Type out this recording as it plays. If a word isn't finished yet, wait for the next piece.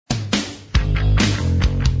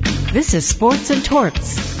This is Sports and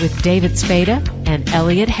Torts with David Spada and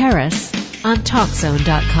Elliot Harris on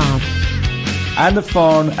TalkZone.com. On the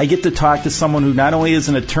phone, I get to talk to someone who not only is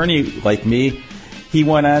an attorney like me, he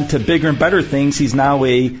went on to bigger and better things. He's now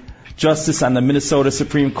a justice on the Minnesota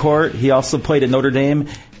Supreme Court. He also played at Notre Dame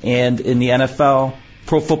and in the NFL.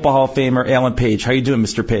 Pro Football Hall of Famer Alan Page. How you doing,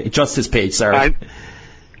 Mr. Page? Justice Page, sorry.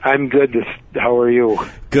 I'm good. How are you?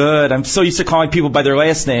 Good. I'm so used to calling people by their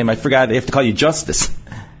last name, I forgot I have to call you Justice.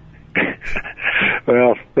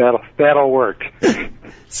 Well, that'll work.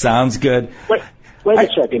 Sounds good. Wait a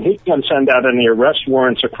second. He can send out any arrest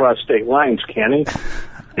warrants across state lines, can he?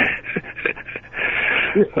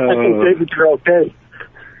 I think David, you're okay.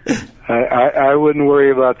 I wouldn't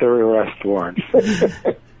worry about the arrest warrants.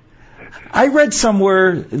 I read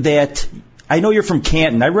somewhere that, I know you're from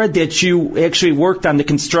Canton, I read that you actually worked on the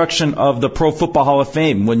construction of the Pro Football Hall of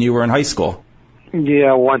Fame when you were in high school.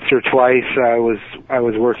 Yeah, once or twice I was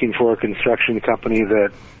working for a construction company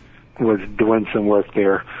that was doing some work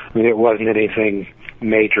there. I mean, it wasn't anything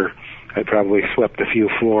major. I probably swept a few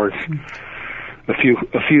floors, a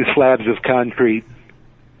few slabs of concrete.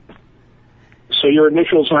 So your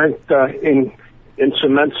initials aren't in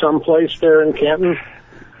cement someplace there in Canton?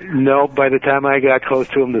 No, by the time I got close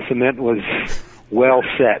to them, the cement was well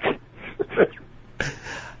set.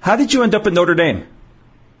 How did you end up at Notre Dame?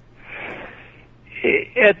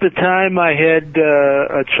 At the time, I had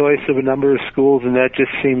a choice of a number of schools, and that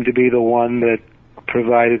just seemed to be the one that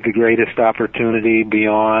provided the greatest opportunity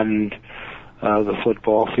beyond the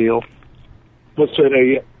football field. Was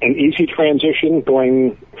it an easy transition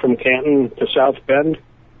going from Canton to South Bend?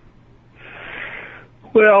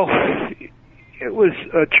 Well, it was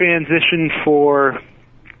a transition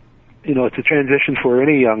it's a transition for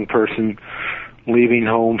any young person leaving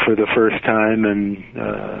home for the first time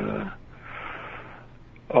and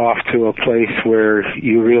off to a place where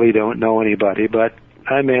you really don't know anybody. But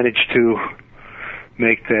I managed to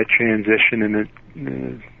make that transition,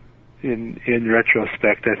 and in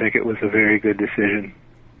retrospect, I think it was a very good decision.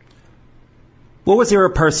 What was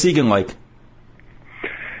Ara Parseghian like?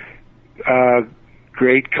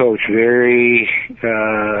 Great coach, very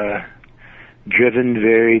driven,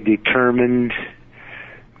 very determined,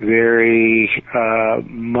 very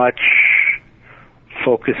much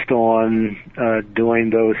focused on doing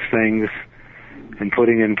those things and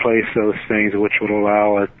putting in place those things which would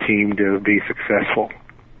allow a team to be successful.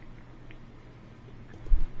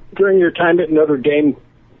 During your time at Notre Dame,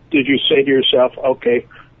 did you say to yourself, okay,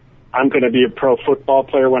 I'm going to be a pro football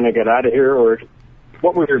player when I get out of here, or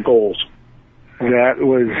what were your goals? That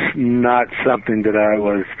was not something that I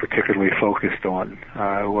was particularly focused on.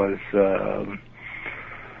 I was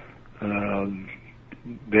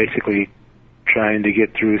basically trying to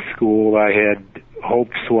get through school. I had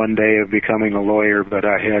hopes one day of becoming a lawyer, but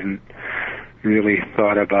I hadn't really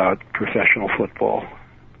thought about professional football.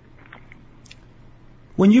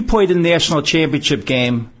 When you played in the national championship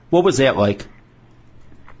game, what was that like?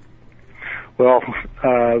 Well,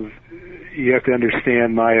 you have to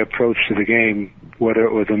understand my approach to the game, whether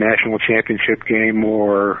it was a national championship game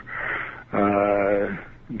or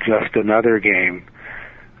just another game.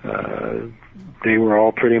 They were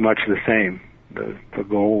all pretty much the same. The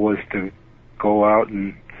goal was to go out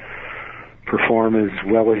and perform as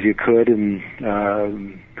well as you could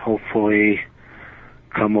and hopefully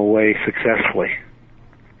come away successfully.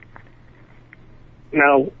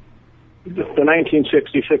 Now, the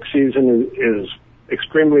 1966 season is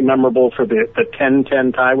extremely memorable for the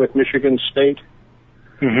 10-10 tie with Michigan State.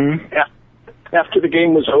 Mm-hmm. After the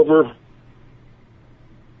game was over,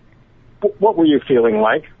 what were you feeling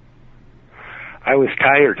like? I was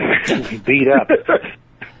tired, beat up.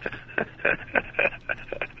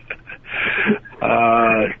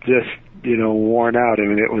 Just, worn out. I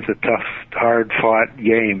mean, it was a tough, hard-fought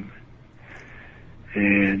game.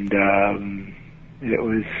 And it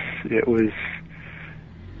was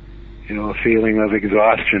a feeling of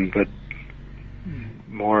exhaustion, but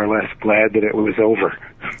more or less glad that it was over.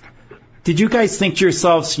 Did you guys think to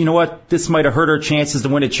yourselves, you know what, this might have hurt our chances to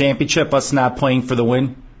win a championship, us not playing for the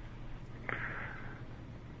win?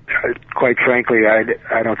 Quite frankly,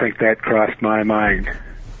 I don't think that crossed my mind.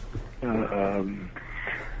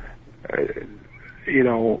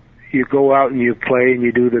 You go out and you play and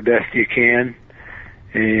you do the best you can,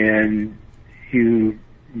 and you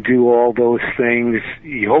do all those things.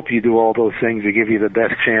 You hope you do all those things to give you the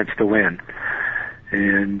best chance to win.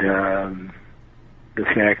 And the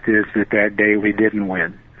fact is that day we didn't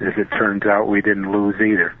win. As it turns out, we didn't lose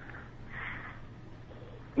either.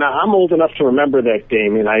 Now, I'm old enough to remember that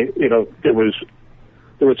game, and there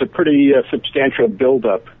was a pretty substantial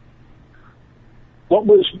build-up. What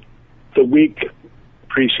was the week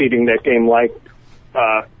preceding that game like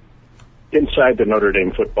inside the Notre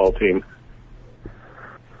Dame football team?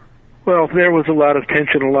 Well, there was a lot of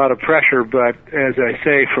tension, a lot of pressure, but as I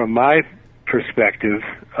say, from my perspective,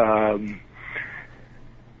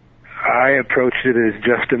 I approached it as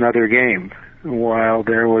just another game. While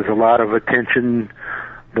there was a lot of attention,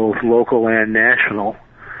 both local and national,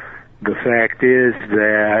 the fact is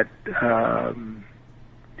that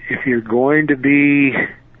if you're going to be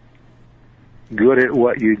good at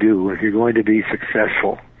what you do, if you're going to be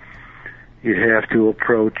successful, you have to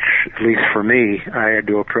approach, at least for me, I had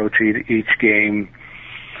to approach each game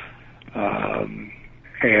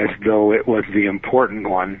as though it was the important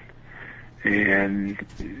one. And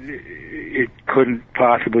it couldn't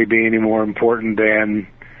possibly be any more important than,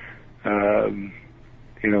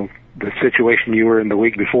 the situation you were in the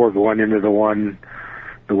week before going into the one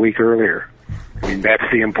the week earlier. I mean, that's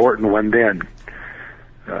the important one then.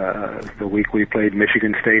 The week we played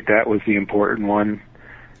Michigan State, that was the important one.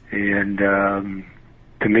 And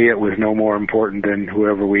to me, it was no more important than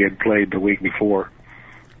whoever we had played the week before.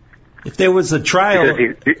 If there was a trial...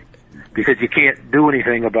 Because you can't do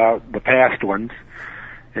anything about the past ones,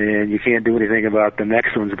 and you can't do anything about the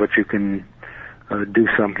next ones, but you can do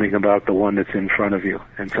something about the one that's in front of you.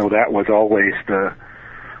 And so that was always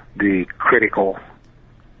the critical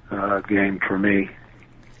game for me.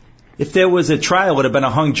 If there was a trial, it would have been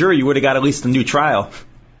a hung jury. You would have got at least a new trial.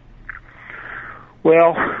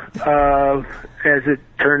 Well, as it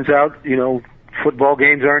turns out, football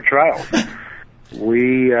games aren't trials.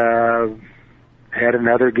 We had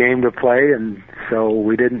another game to play, and so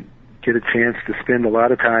we didn't get a chance to spend a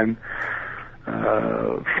lot of time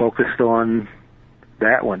focused on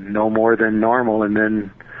that one, no more than normal, and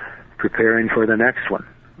then preparing for the next one,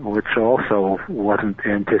 which also wasn't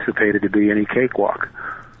anticipated to be any cakewalk.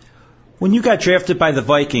 When you got drafted by the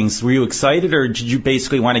Vikings, were you excited, or did you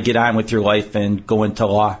basically want to get on with your life and go into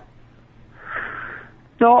law?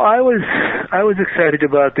 No, I was excited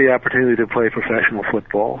about the opportunity to play professional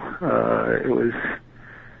football.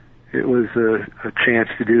 It was a chance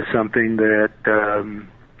to do something that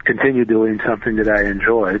continue doing something that I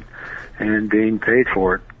enjoyed and being paid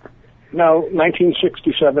for it. Now,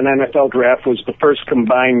 1967 NFL draft was the first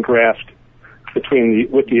combined draft with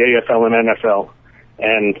the AFL and NFL,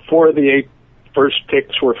 and 4 of the 8 first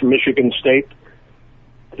picks were from Michigan State.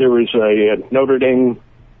 There was a Notre Dame.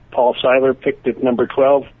 Paul Seiler picked at number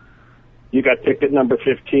 12. You got picked at number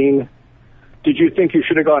 15. Did you think you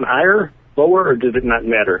should have gone higher, lower, or did it not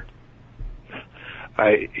matter?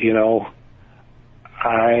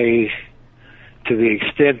 To the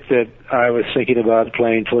extent that I was thinking about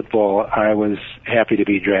playing football, I was happy to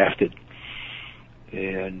be drafted.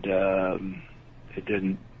 And it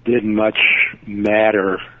didn't much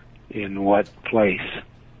matter in what place.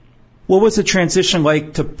 What was the transition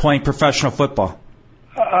like to playing professional football?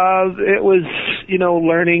 It was,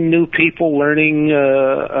 learning new people, learning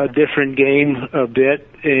a different game a bit,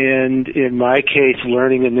 and in my case,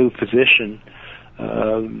 learning a new position.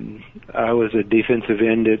 I was a defensive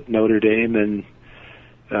end at Notre Dame and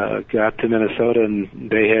got to Minnesota, and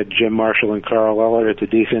they had Jim Marshall and Carl Eller at the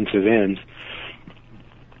defensive ends.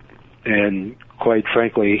 And quite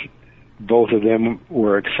frankly, both of them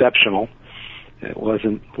were exceptional. It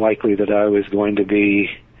wasn't likely that I was going to be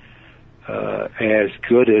as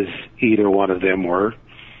good as either one of them were,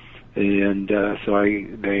 and so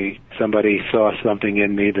somebody saw something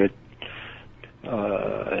in me that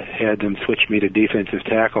had them switch me to defensive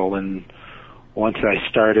tackle, and once I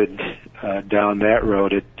started down that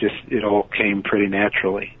road, it all came pretty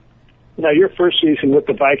naturally. Now, your first season with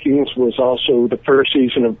the Vikings was also the first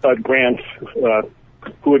season of Bud Grant,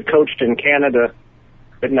 who had coached in Canada,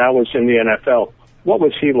 but now was in the NFL. What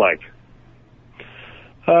was he like?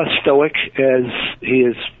 Stoic, as he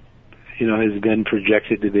is, has been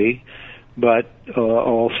projected to be, but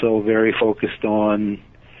also very focused on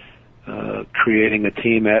creating a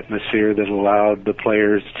team atmosphere that allowed the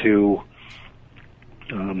players to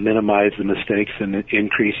minimize the mistakes and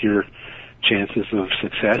increase your chances of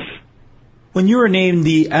success. When you were named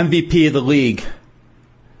the MVP of the league,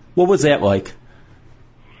 what was that like?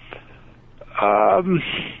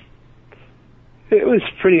 It was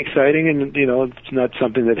pretty exciting, and, it's not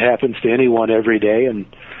something that happens to anyone every day, and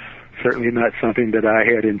certainly not something that I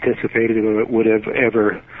had anticipated or would have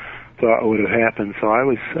ever thought would have happened, so I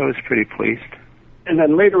was pretty pleased. And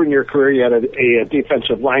then later in your career, you had a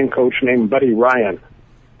defensive line coach named Buddy Ryan.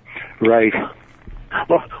 Right.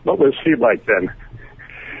 What was he like then?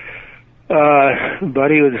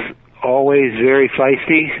 Buddy was always very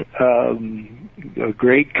feisty, a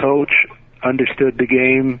great coach, understood the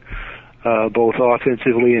game, both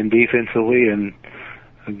offensively and defensively, and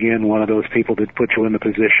again, one of those people that put you in the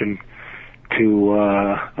position to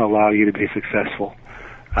allow you to be successful.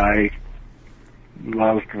 I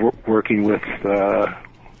loved working with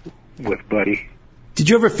Buddy. Did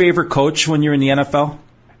you have a favorite coach when you were in the NFL?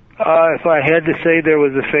 If I had to say there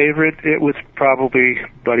was a favorite, it was probably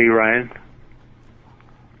Buddy Ryan.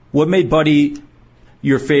 What made Buddy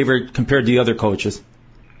your favorite compared to the other coaches?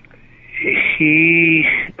 He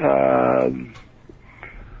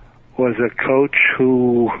was a coach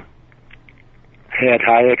who had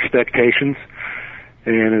high expectations,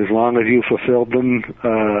 and as long as you fulfilled them,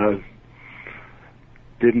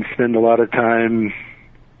 didn't spend a lot of time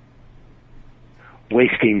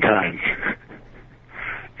wasting time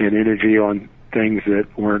and energy on things that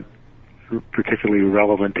weren't particularly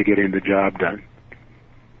relevant to getting the job done.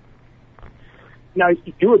 Now,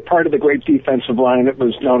 you were part of the great defensive line that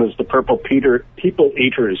was known as the Purple People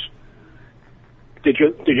Eaters. Did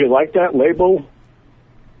you like that label?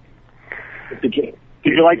 Did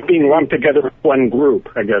you like being lumped together with one group,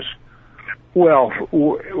 I guess? Well,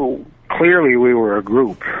 clearly we were a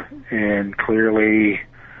group, and clearly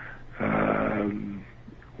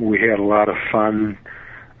we had a lot of fun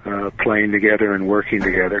playing together and working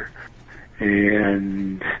together.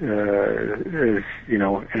 And as you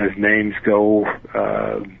know, as names go,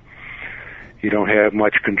 you don't have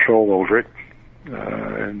much control over it,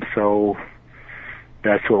 and so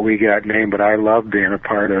that's what we got named. But I loved being a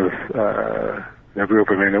part of the group.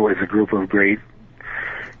 I mean, it was a group of great,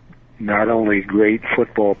 not only great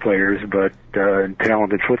football players, but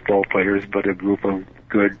talented football players, but a group of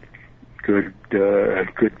good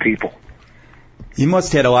people. You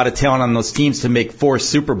must have had a lot of talent on those teams to make 4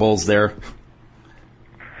 Super Bowls there.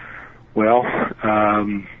 Well,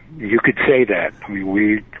 you could say that. I mean,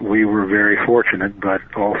 we were very fortunate, but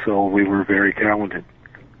also we were very talented.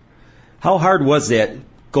 How hard was that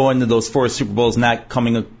going to those 4 Super Bowls, not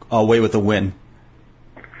coming away with a win?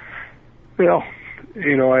 Well,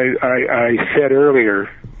 you know, I said earlier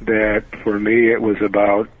that for me it was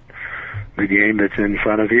about the game that's in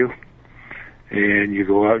front of you. And you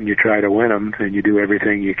go out and you try to win them, and you do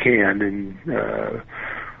everything you can. And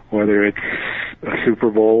whether it's a Super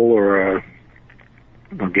Bowl or a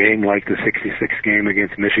game like the '66 game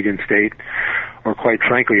against Michigan State, or quite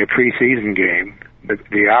frankly a preseason game,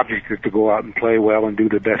 the object is to go out and play well and do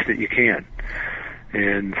the best that you can.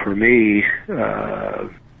 And for me,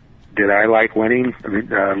 did I like winning?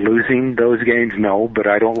 Losing those games? No, but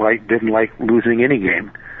I didn't like losing any game.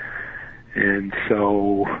 And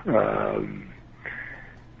so,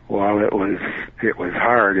 while it was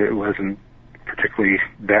hard, it wasn't particularly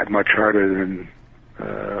that much harder than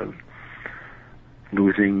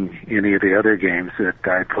losing any of the other games that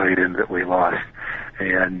I played in that we lost.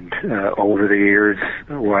 And over the years,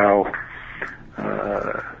 while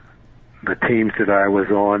the teams that I was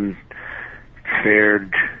on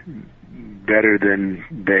fared better than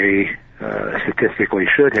they statistically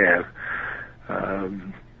should have,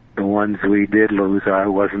 the ones we did lose, I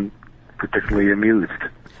wasn't particularly amused.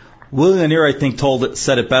 Willie Lanier, I think,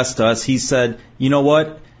 said it best to us. He said, you know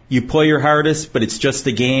what? You play your hardest, but it's just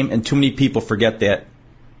a game, and too many people forget that.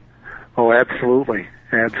 Oh, absolutely.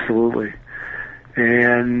 Absolutely.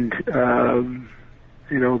 And,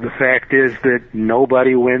 you know, the fact is that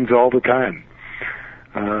nobody wins all the time.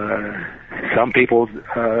 Some people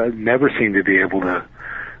never seem to be able to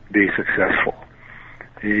be successful.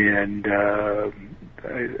 And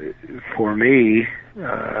for me,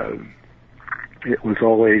 it was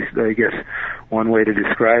always, I guess, one way to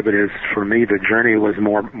describe it is, for me, the journey was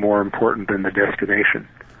more important than the destination.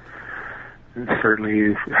 And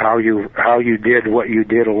certainly, how you did what you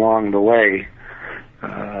did along the way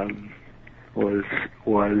was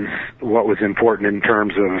what was important in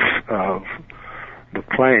terms of the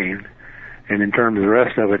playing, and in terms of the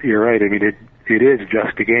rest of it, you're right. I mean, it is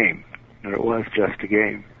just a game. It was just a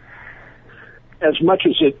game. As much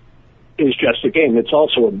as it is just a game, it's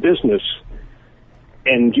also a business.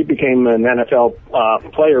 And you became an NFL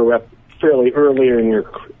player rep fairly early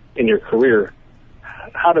in your career.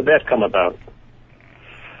 How did that come about?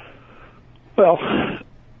 Well,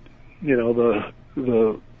 you know,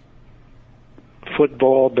 the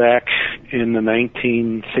football back in the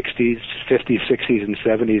 1960s, 50s, 60s, and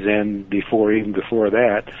 70s, and even before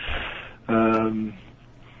that,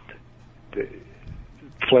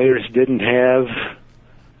 players didn't have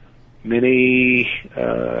many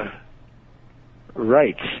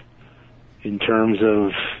rights in terms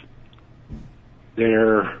of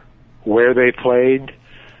where they played,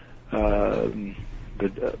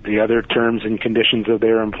 the other terms and conditions of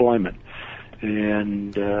their employment.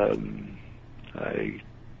 And I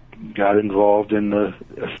got involved in the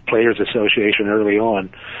Players Association early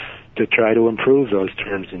on to try to improve those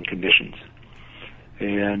terms and conditions.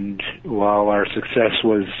 And while our success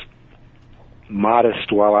was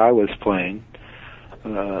modest while I was playing,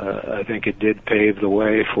 I think it did pave the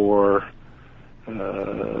way for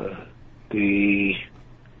the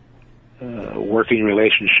working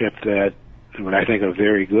relationship that, when I think a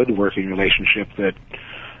very good working relationship that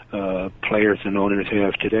players and owners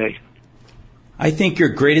have today. I think your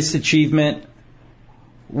greatest achievement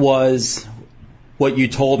was what you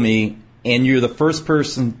told me, and you're the first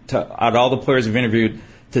person out of all the players I've interviewed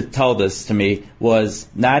to tell this to me, was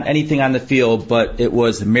not anything on the field, but it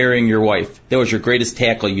was marrying your wife. That was your greatest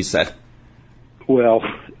tackle, you said. Well,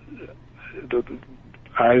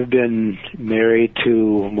 I've been married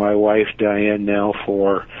to my wife, Diane, now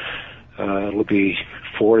for, it'll be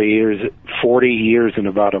 40 years in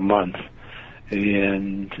about a month.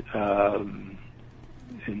 And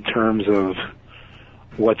in terms of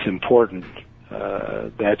what's important,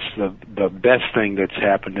 that's the best thing that's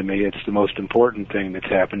happened to me. It's the most important thing that's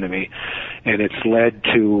happened to me, and it's led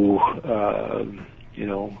to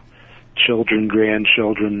children,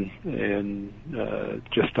 grandchildren, and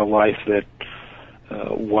just a life that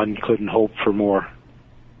one couldn't hope for more.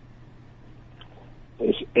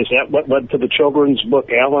 Is that what led to the children's book,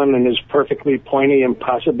 Alan and His Perfectly Pointy and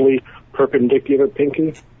Possibly Perpendicular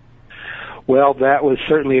Pinky? Well, that was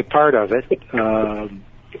certainly a part of it.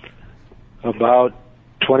 About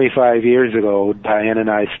 25 years ago, Diane and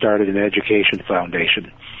I started an education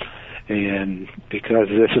foundation. And because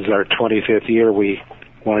this is our 25th year, we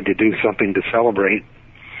wanted to do something to celebrate.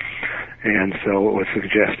 And so it was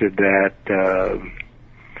suggested that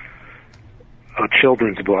a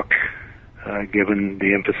children's book, given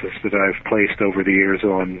the emphasis that I've placed over the years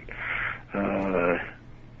on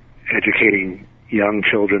educating young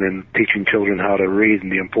children and teaching children how to read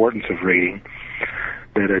and the importance of reading,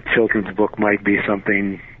 that a children's book might be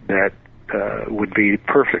something that would be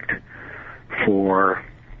perfect for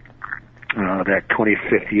that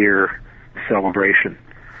 25th year celebration.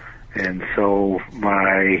 And so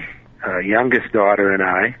my youngest daughter and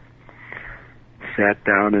I sat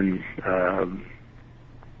down and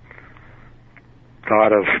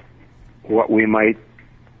thought of what we might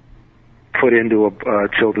put into a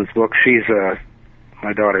children's book.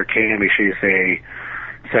 My daughter Cammie, she's a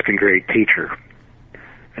second grade teacher.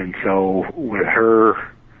 And so with her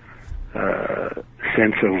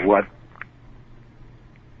sense of what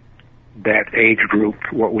that age group,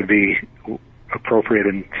 what would be appropriate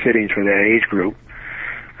in fittings for that age group,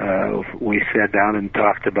 we sat down and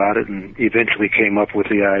talked about it and eventually came up with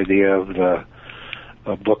the idea of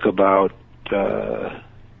a book about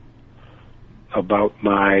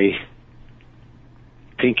my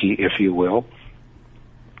pinky, if you will.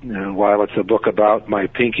 And while it's a book about my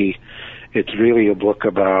pinky, it's really a book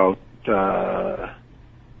about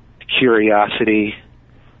curiosity,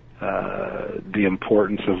 the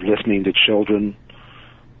importance of listening to children,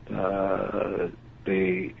 the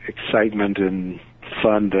excitement and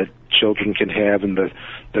fun that children can have, and the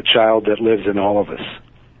child that lives in all of us.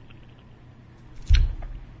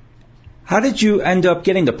 How did you end up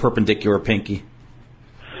getting the perpendicular pinky?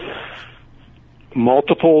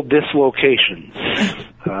 Multiple dislocations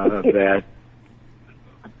that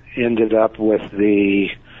ended up with the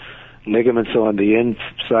ligaments on the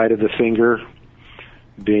inside of the finger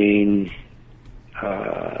being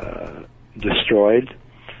destroyed,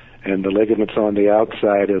 and the ligaments on the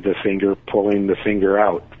outside of the finger pulling the finger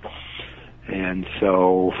out. And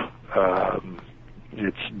so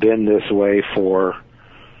it's been this way for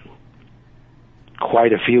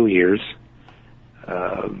quite a few years.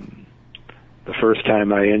 The first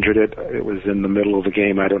time I injured it, it was in the middle of the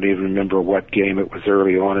game. I don't even remember what game. It was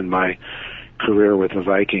early on in my career with the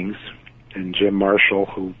Vikings. And Jim Marshall,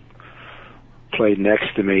 who played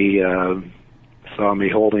next to me, saw me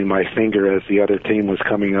holding my finger as the other team was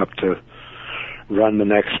coming up to run the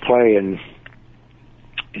next play, and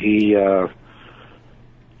he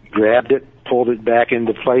grabbed it, pulled it back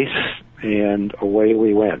into place, and away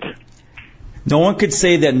we went. No one could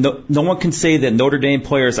say that no one can say that Notre Dame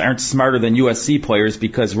players aren't smarter than USC players,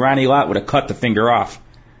 because Ronnie Lott would have cut the finger off.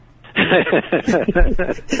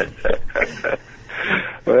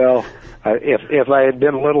 Well, if I had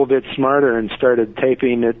been a little bit smarter and started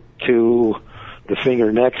taping it to the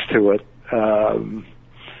finger next to it,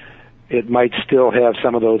 it might still have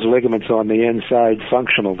some of those ligaments on the inside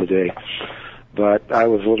functional today. But I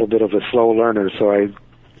was a little bit of a slow learner, so I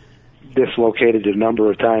dislocated a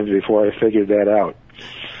number of times before I figured that out.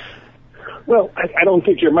 Well, I don't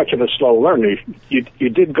think you're much of a slow learner. You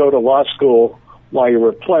did go to law school while you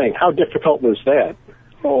were playing. How difficult was that?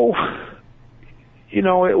 Oh, it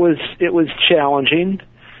was challenging,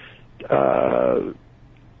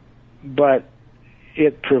 but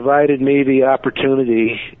it provided me the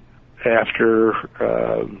opportunity after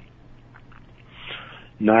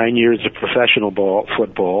 9 years of professional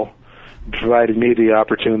football, provided me the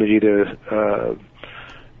opportunity to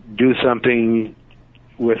do something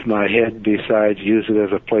with my head besides use it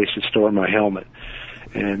as a place to store my helmet.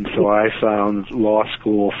 And so I found law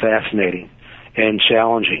school fascinating and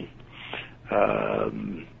challenging.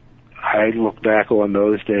 I look back on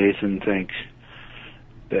those days and think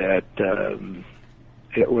that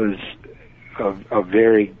it was a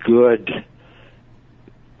very good,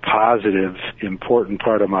 positive, important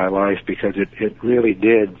part of my life, because it really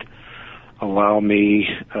did allow me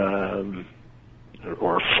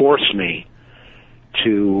or force me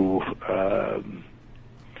to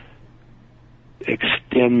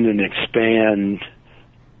extend and expand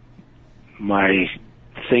my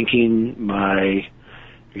thinking, my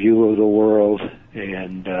view of the world,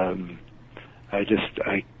 and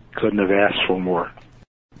I couldn't have asked for more.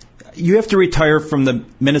 You have to retire from the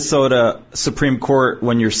Minnesota Supreme Court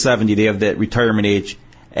when you're 70. They have that retirement age.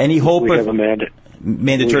 Any hope We of have a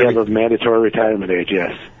mandatory? We have a mandatory retirement age,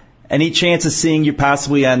 yes. Any chance of seeing you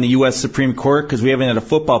possibly on the U.S. Supreme Court? Because we haven't had a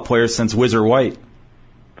football player since Whizzer White.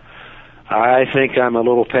 I think I'm a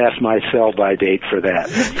little past my sell-by date for that.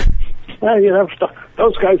 Well,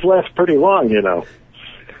 those guys last pretty long,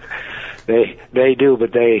 They do,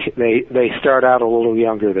 but they start out a little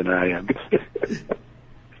younger than I am.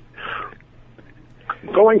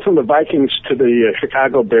 Going from the Vikings to the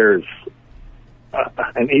Chicago Bears,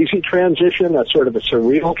 an easy transition, a sort of a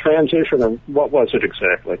surreal transition, or what was it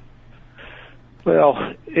exactly?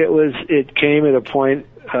 Well, it came at a point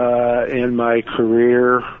in my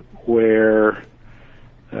career where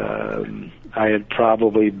I had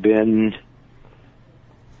probably been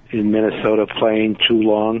in Minnesota playing too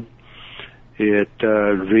long. It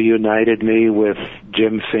reunited me with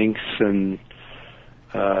Jim Finks and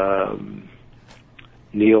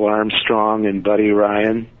Neil Armstrong and Buddy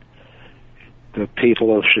Ryan. The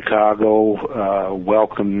people of Chicago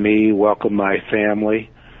welcomed me, welcomed my family,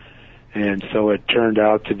 and so it turned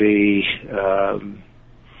out to be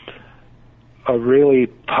a really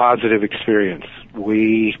positive experience.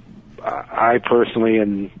 I personally,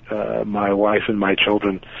 and my wife and my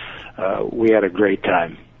children, we had a great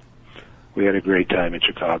time. We had a great time in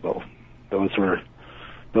Chicago. Those were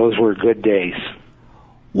good days.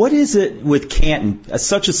 What is it with Canton?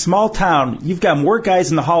 Such a small town. You've got more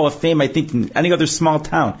guys in the Hall of Fame, I think, than any other small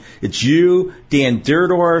town. It's you, Dan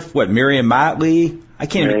Dierdorf, Marion Motley.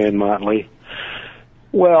 Marion Motley.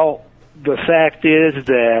 Well, the fact is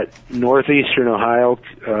that northeastern Ohio,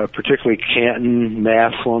 particularly Canton,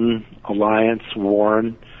 Massillon, Alliance,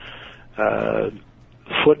 Warren,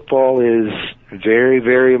 football is very,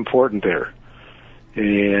 very important there.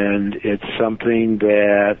 And it's something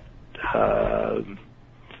that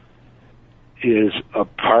is a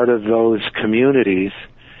part of those communities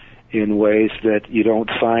in ways that you don't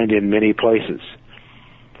find in many places.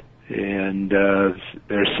 And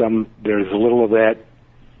there's a little of that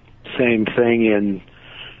same thing in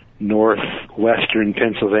northwestern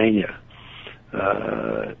Pennsylvania.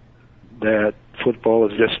 That football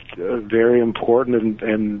is just very important,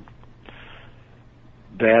 and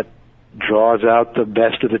that draws out the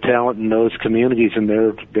best of the talent in those communities, and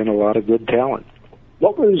there have been a lot of good talent.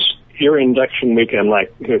 What was your induction weekend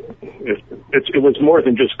like? It was more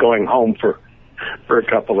than just going home for a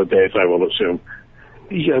couple of days, I will assume.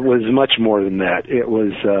 Yeah, it was much more than that. It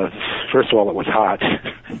was, first of all, it was hot.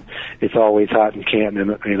 It's always hot in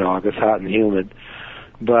Canton in August, hot and humid.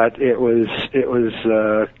 But it was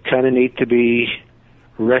kind of neat to be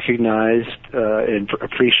recognized and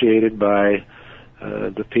appreciated by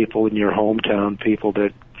the people in your hometown, people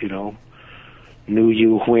that knew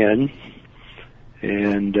you when,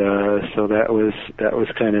 and so that was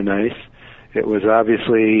kind of nice. It was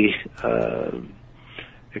obviously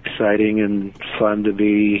exciting and fun to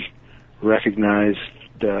be recognized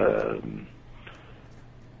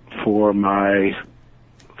for my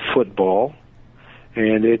football,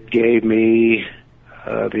 and it gave me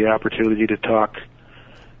the opportunity to talk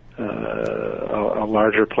a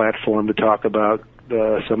larger platform to talk about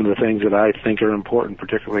some of the things that I think are important,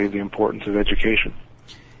 particularly the importance of education.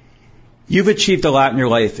 You've achieved a lot in your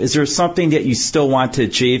life. Is there something that you still want to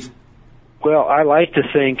achieve? Well, I like to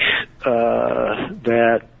think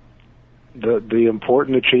that the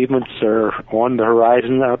important achievements are on the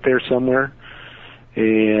horizon out there somewhere,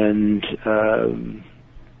 and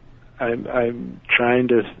I'm trying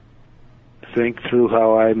to think through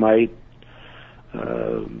how I might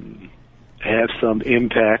have some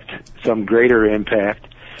impact, some greater impact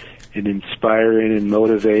in inspiring and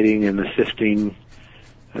motivating and assisting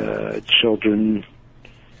children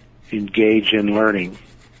engage in learning.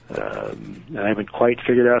 I haven't quite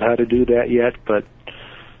figured out how to do that yet, but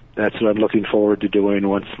that's what I'm looking forward to doing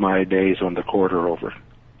once my days on the court are over.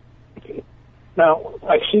 Now,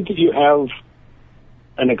 I see that you have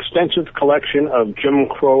an extensive collection of Jim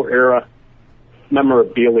Crow era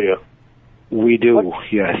memorabilia. We do,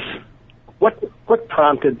 yes. What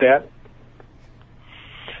prompted that?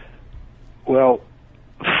 Well,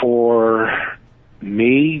 for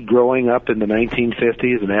me, growing up in the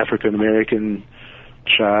 1950s, an African American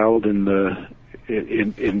child in the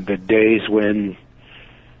days when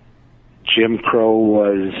Jim Crow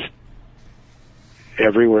was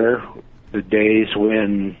everywhere, the days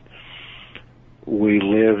when we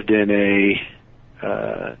lived in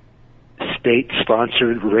a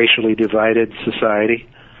state-sponsored, racially divided society.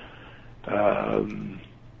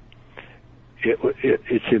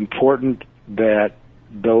 It's important that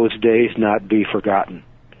those days not be forgotten,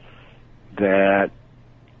 that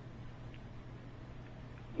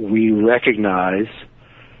we recognize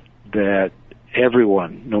that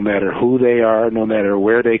everyone, no matter who they are, no matter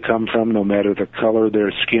where they come from, no matter the color of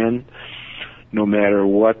their skin, no matter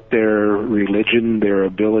what their religion, their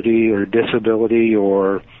ability or disability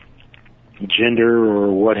or gender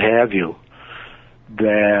or what have you,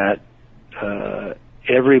 that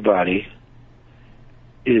everybody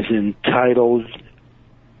is entitled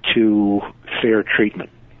to fair treatment.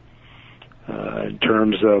 In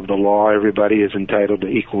terms of the law, everybody is entitled to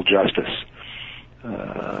equal justice.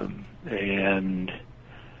 And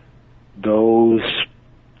those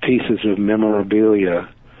pieces of memorabilia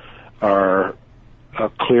are a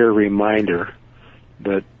clear reminder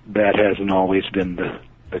that that hasn't always been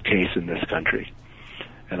the case in this country.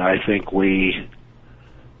 And I think we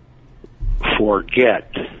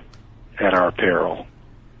forget at our peril.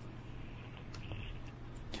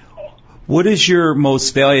 What is your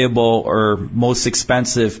most valuable or most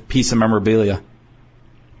expensive piece of memorabilia?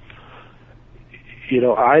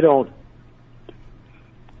 I don't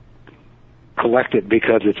collect it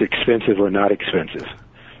because it's expensive or not expensive.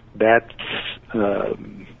 That's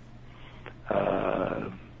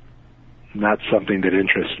not something that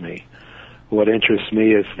interests me. What interests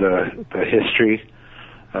me is the history,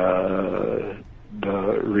 the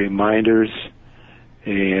reminders,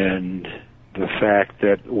 and the fact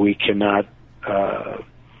that we cannot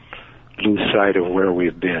lose sight of where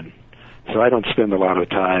we've been. So I don't spend a lot of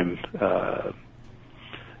time,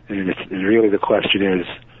 and really the question is,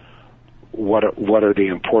 what are the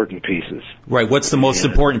important pieces? Right. What's the most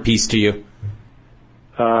important piece to you?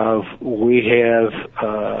 We have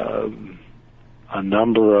a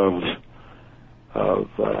number of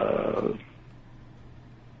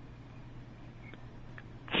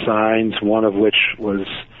signs, one of which was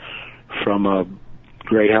from a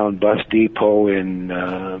Greyhound bus depot in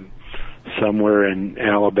somewhere in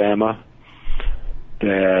Alabama,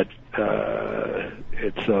 that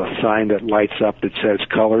it's a sign that lights up that says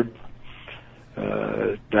colored.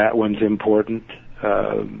 That one's important.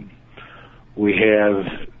 We have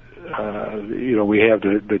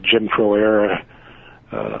the Jim Crow era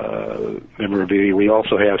memorabilia. We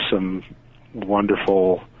also have some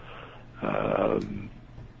wonderful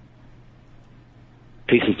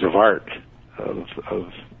pieces of art,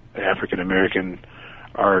 of African American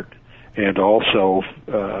art, and also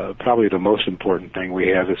probably the most important thing we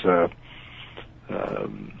have is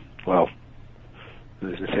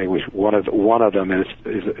as I say, one of them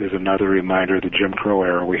is another reminder of the Jim Crow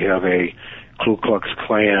era. We have a Ku Klux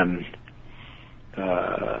Klan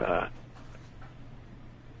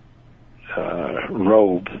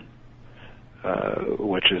robe,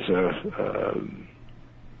 which is a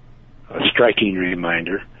striking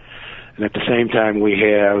reminder. And at the same time, we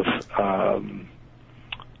have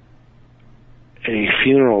a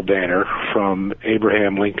funeral banner from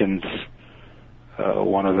Abraham Lincoln's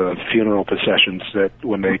one of the funeral processions that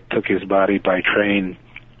when they took his body by train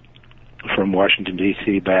from Washington,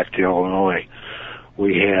 D.C. back to Illinois.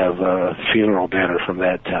 We have a funeral banner from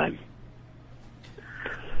that time.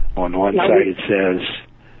 On one side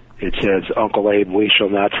it says, Uncle Abe, we shall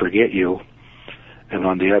not forget you. And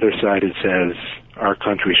on the other side it says, our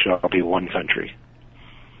country shall be one country.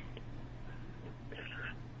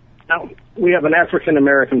 Now, we have an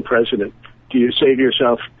African-American president. Do you say to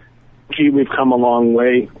yourself, gee, we've come a long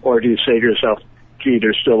way, or do you say to yourself, gee,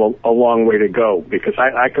 there's still a long way to go? Because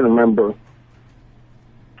I can remember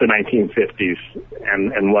the 1950s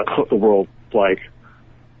and what the world was like.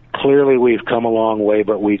 Clearly we've come a long way,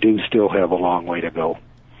 but we do still have a long way to go.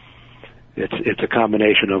 It's a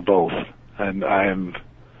combination of both. I'm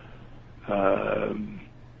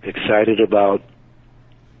excited about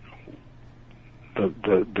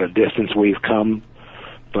the distance we've come,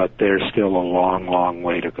 but there's still a long, long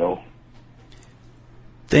way to go.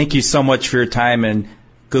 Thank you so much for your time, and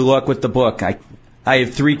good luck with the book. I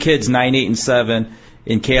have 3 kids, 9, 8, and 7,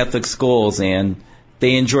 in Catholic schools, and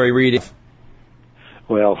they enjoy reading.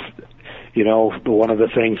 Well, you know, one of the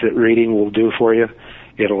things that reading will do for you,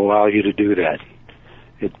 it'll allow you to do that.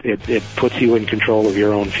 It puts you in control of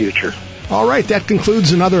your own future. All right, that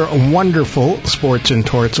concludes another wonderful Sports and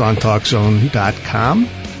Torts on TalkZone.com.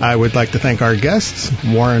 I would like to thank our guests,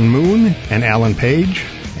 Warren Moon and Alan Page,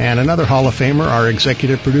 and another Hall of Famer, our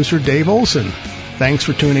executive producer, Dave Olson. Thanks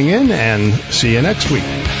for tuning in, and see you next week.